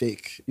sort of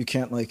fake. You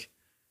can't like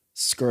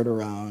skirt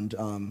around.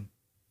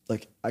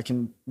 Like I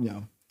can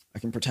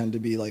pretend to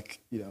be like,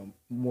 you know,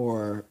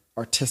 more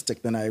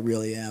artistic than I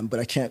really am, but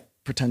I can't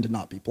pretend to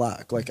not be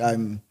Black. Like I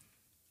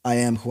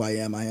am who I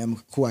am. I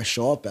am who I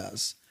show up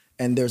as.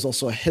 And there's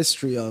also a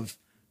history of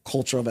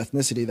culture, of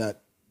ethnicity,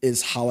 that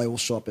is how I will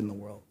show up in the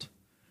world.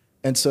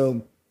 And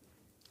so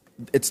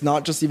it's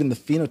not just even the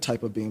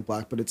phenotype of being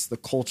Black, but it's the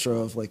culture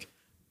of like,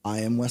 I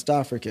am West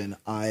African.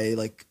 I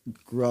like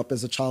grew up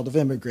as a child of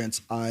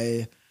immigrants.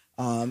 I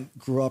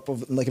grew up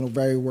like in a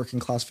very working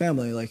class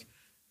family. Like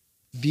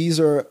these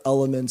are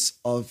elements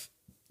of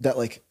that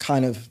like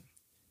kind of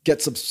get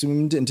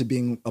subsumed into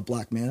being a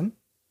Black man.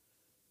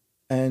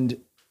 And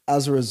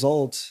as a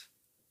result,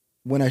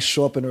 when I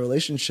show up in a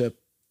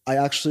relationship, I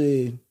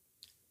actually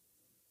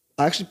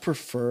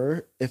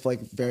prefer if like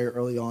very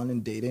early on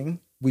in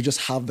dating, we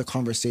just have the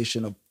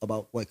conversation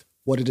about like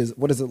what is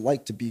it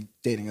like to be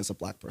dating as a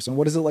Black person?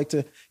 What is it like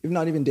to, if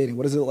not even dating,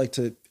 what is it like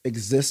to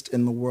exist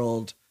in the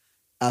world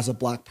as a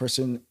Black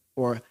person,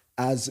 or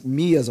as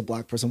me as a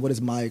Black person? What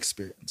is my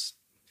experience?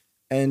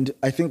 And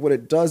I think what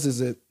it does is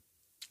it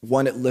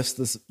lifts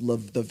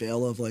the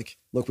veil of like,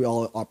 look, we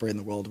all operate in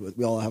the world.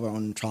 We all have our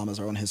own traumas,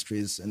 our own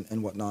histories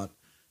and whatnot.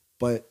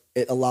 But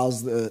it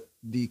allows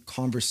the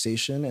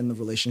conversation and the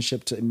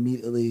relationship to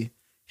immediately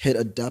hit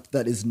a depth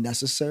that is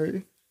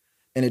necessary.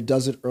 And it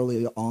does it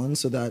early on,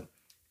 so that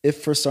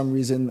if for some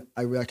reason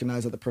I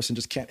recognize that the person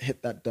just can't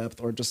hit that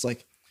depth, or just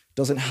like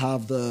doesn't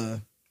have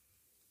the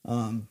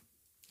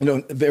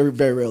very,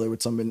 very rarely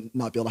would someone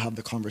not be able to have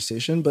the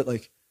conversation, but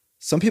like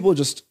some people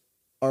just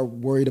are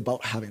worried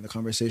about having the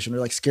conversation or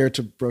like scared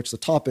to broach the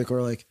topic,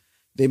 or like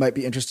they might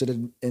be interested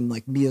in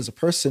like me as a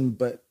person,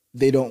 but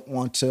they don't even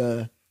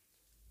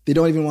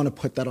want to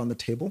put that on the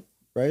table.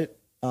 Right.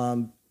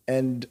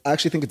 And I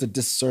actually think it's a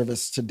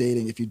disservice to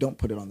dating if you don't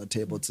put it on the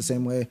table. It's the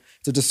same way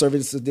it's a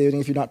disservice to dating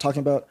if you're not talking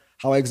about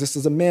how I exist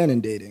as a man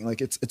in dating.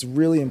 Like it's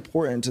really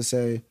important to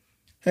say,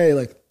 hey,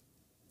 like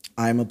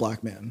I'm a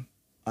black man.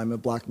 I'm a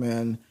black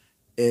man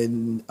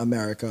in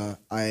America.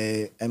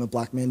 I am a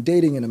black man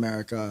dating in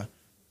America.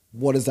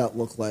 What does that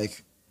look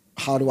like?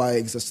 How do I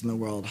exist in the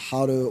world?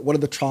 What are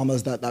the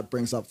traumas that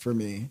brings up for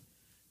me?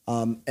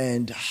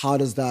 And how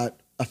does that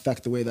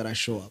affect the way that I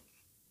show up?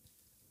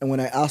 And when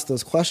I ask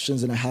those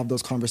questions and I have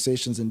those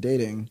conversations in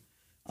dating,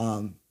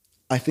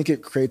 I think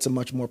it creates a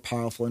much more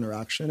powerful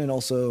interaction and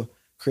also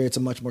creates a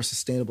much more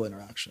sustainable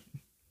interaction.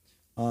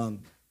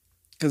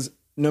 Because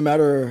no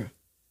matter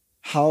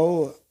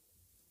how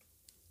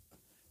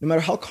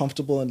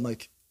comfortable and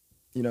like,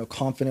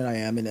 confident I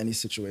am in any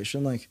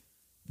situation, like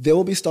there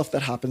will be stuff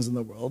that happens in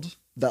the world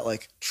that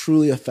like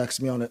truly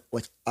affects me on it,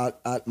 like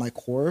at my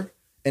core.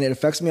 And it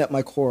affects me at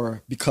my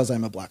core because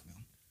I'm a black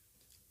man.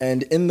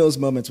 And in those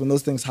moments when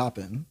those things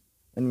happen,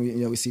 and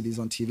we see these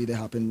on TV, they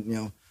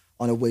happen,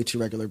 on a way too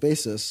regular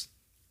basis,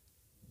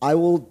 I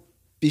will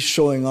be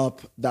showing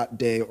up that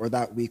day or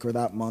that week or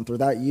that month or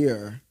that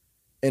year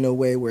in a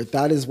way where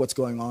that is what's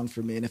going on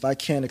for me. And if I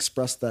can't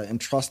express that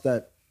and trust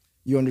that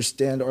you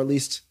understand, or at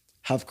least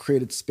have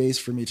created space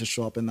for me to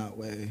show up in that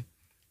way,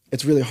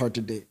 it's really hard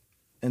to date.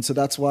 And so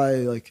that's why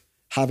like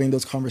having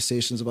those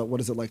conversations about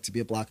what is it like to be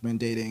a black man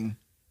dating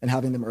and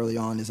having them early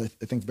on is, I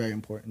think, very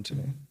important to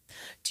me.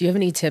 Do you have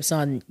any tips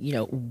on,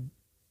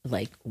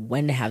 like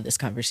when to have this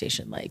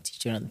conversation? Like, do you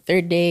do it on the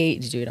third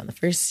date? Do you do it on the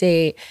first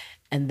date?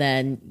 And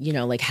then,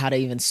 like how to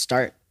even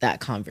start that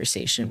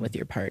conversation with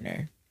your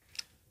partner?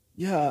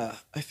 Yeah,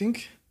 I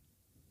think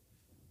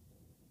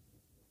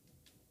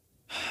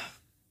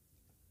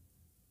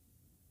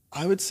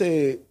I would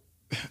say,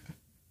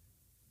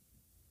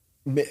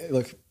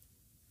 look,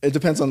 it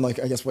depends on like,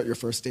 I guess what your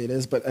first date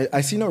is, but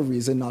I see no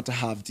reason not to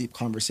have deep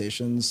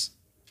conversations.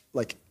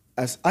 Like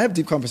as I have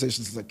deep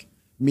conversations, like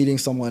meeting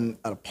someone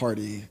at a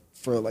party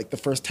for like the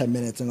first 10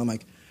 minutes. And I'm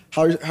like,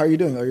 how are you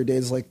doing? Are your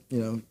days like,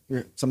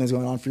 something's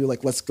going on for you?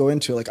 Like, let's go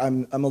into it. Like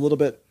I'm a little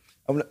bit,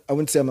 I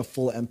wouldn't say I'm a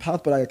full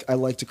empath, but I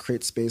like to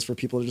create space for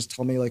people to just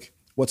tell me like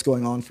what's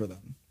going on for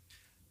them.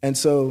 And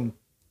so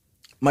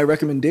my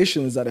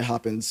recommendation is that it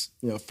happens,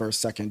 first,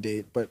 second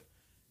date, but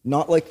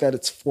not like that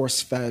it's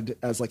force fed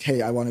as like,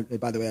 hey,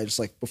 by the way, I just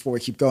like, before we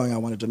keep going, I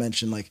wanted to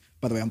mention like,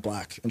 by the way, I'm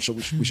black and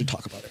we should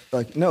talk about it.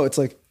 Like, no, it's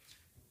like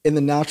in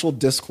the natural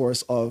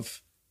discourse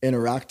of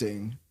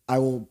interacting, I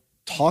will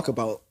talk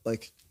about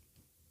like,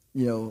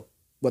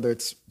 whether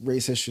it's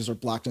race issues or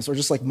blackness or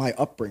just like my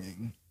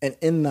upbringing. And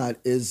in that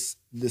is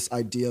this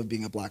idea of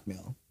being a black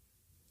male.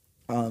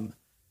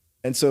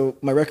 And so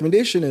my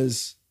recommendation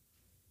is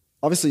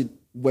obviously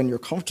when you're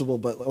comfortable,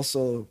 but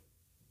also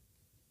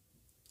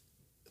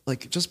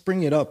like just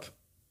bring it up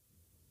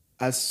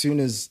as soon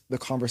as the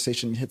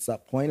conversation hits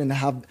that point, and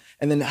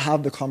then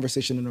have the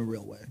conversation in a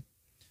real way.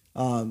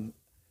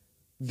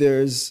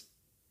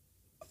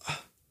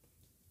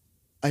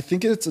 I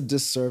think it's a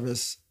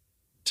disservice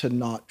to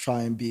not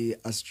try and be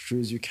as true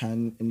as you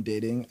can in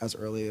dating as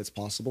early as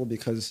possible,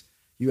 because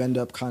you end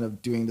up kind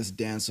of doing this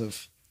dance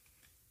of,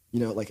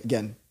 like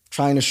again,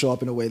 trying to show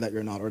up in a way that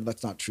you're not, or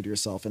that's not true to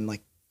yourself, and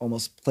like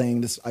almost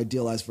playing this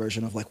idealized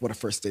version of like what a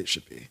first date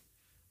should be,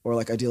 or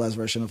like idealized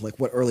version of like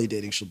what early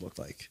dating should look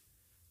like.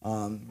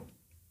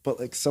 But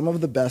like some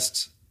of the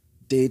best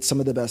dates, some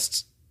of the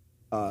best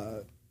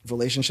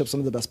relationships, some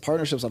of the best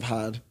partnerships I've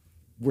had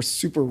were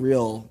super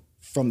real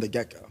from the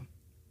get-go.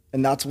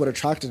 And that's what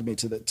attracted me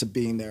to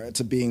being there,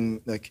 to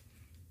being like,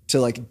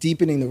 to like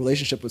deepening the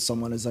relationship with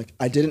someone, is like,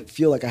 I didn't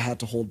feel like I had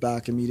to hold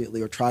back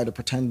immediately or try to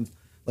pretend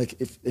like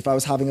if I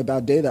was having a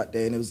bad day that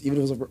day and it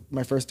was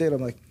my first date,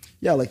 I'm like,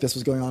 yeah, like this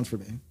was going on for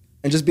me.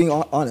 And just being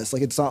honest,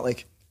 like it's not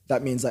like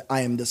that means that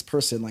I am this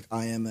person, like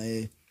I am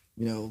it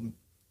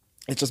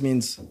just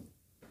means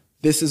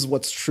this is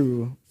what's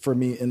true for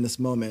me in this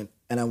moment,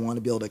 and I want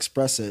to be able to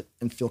express it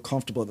and feel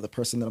comfortable that the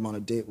person that I'm on a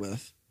date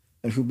with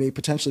and who may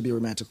potentially be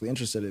romantically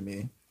interested in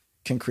me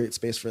can create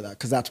space for that,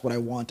 because that's what I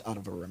want out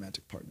of a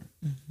romantic partner.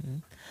 Mm-hmm.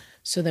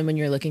 So then when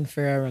you're looking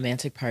for a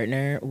romantic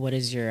partner, what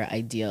is your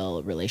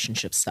ideal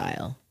relationship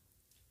style?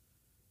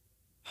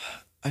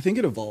 I think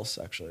it evolves,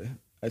 actually.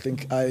 I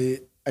think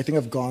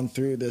I've gone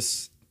through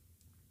this,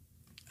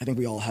 I think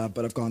we all have,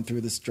 but I've gone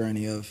through this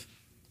journey of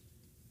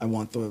I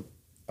want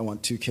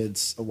 2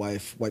 kids, a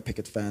wife, white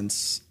picket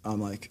fence. I'm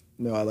like,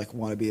 no, I like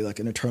want to be like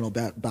an eternal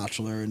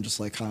bachelor and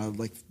just like kind of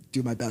like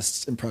do my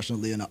best impression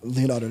of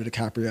Leonardo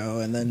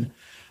DiCaprio. And then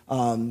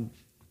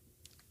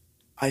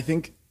I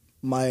think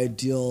my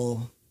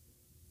ideal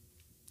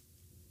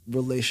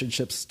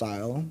relationship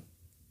style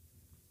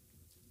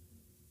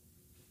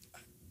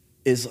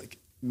is like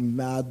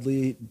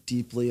madly,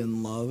 deeply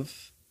in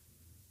love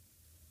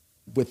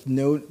with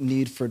no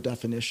need for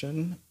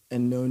definition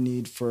and no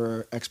need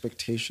for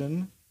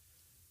expectation,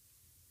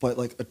 but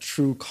like a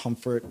true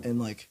comfort in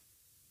like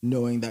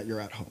knowing that you're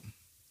at home.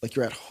 Like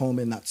you're at home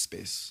in that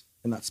space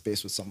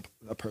with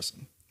a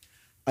person.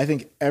 I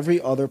think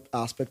every other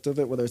aspect of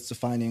it, whether it's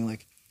defining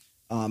like,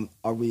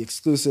 are we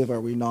exclusive?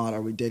 Are we not?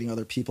 Are we dating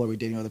other people? Are we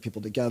dating other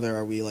people together?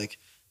 Are we like,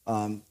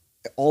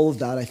 all of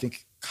that I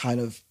think kind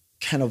of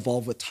can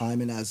evolve with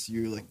time. And as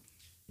you like,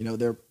 you know,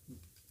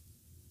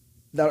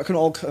 that can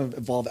all kind of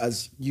evolve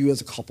as you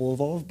as a couple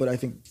evolve. But I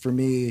think for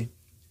me,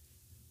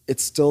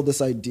 it's still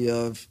this idea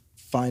of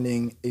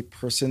finding a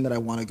person that I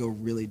want to go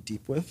really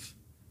deep with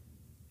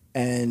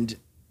and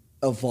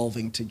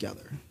evolving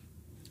together.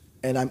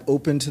 And I'm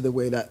open to the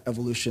way that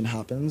evolution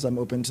happens. I'm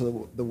open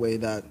to the way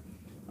that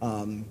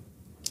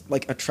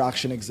like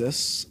attraction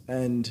exists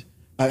and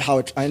I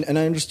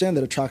understand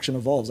that attraction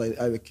evolves.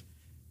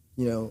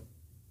 You know,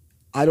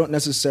 I don't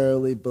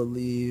necessarily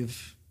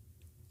believe,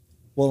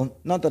 well,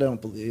 not that I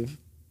don't believe.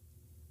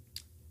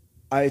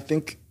 I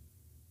think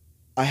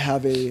I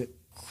have a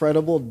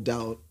credible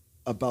doubt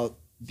about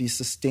the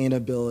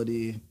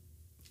sustainability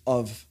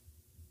of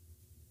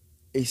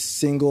a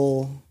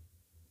single,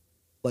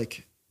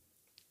 like,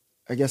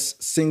 I guess,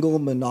 single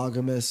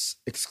monogamous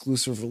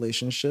exclusive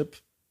relationship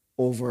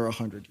over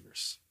 100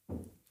 years.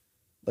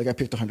 Like I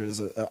picked 100 as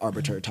an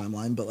arbitrary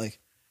timeline, but like,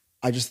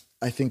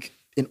 I think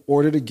in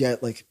order to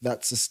get like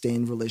that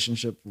sustained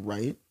relationship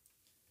right,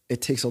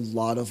 it takes a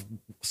lot of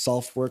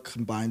self-work,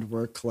 combined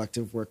work,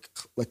 collective work,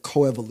 like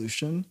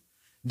co-evolution.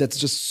 That's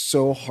just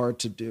so hard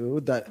to do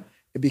that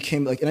it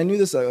became like, and I knew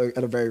this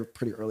at a very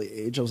pretty early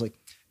age. I was like,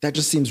 that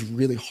just seems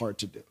really hard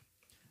to do.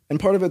 And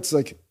part of it's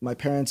like my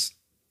parents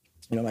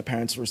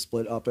were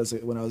split up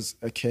when I was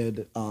a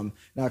kid. And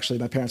actually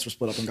my parents were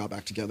split up and got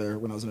back together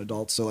when I was an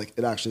adult. So like,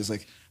 it actually is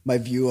like my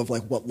view of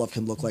like what love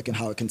can look like and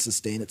how it can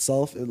sustain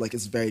itself. It like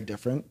is very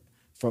different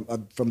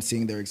from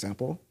seeing their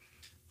example.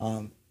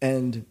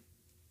 And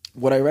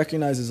what I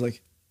recognize is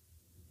like,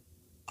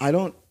 I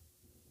don't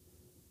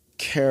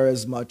care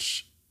as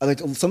much. I like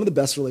some of the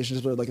best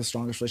relationships or like the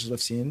strongest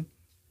relationships I've seen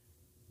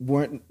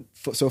weren't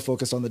so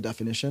focused on the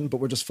definition, but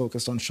we're just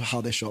focused on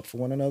how they show up for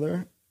one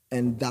another.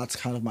 And that's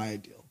kind of my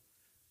ideal,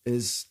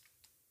 is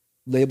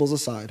labels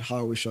aside, how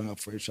are we showing up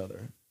for each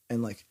other?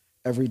 And like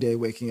every day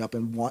waking up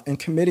and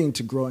committing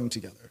to growing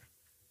together.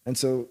 And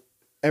so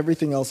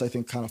everything else I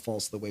think kind of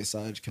falls to the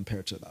wayside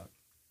compared to that.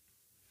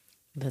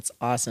 That's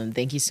awesome.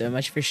 Thank you so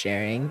much for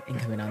sharing and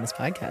coming on this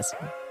podcast.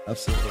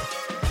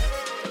 Absolutely.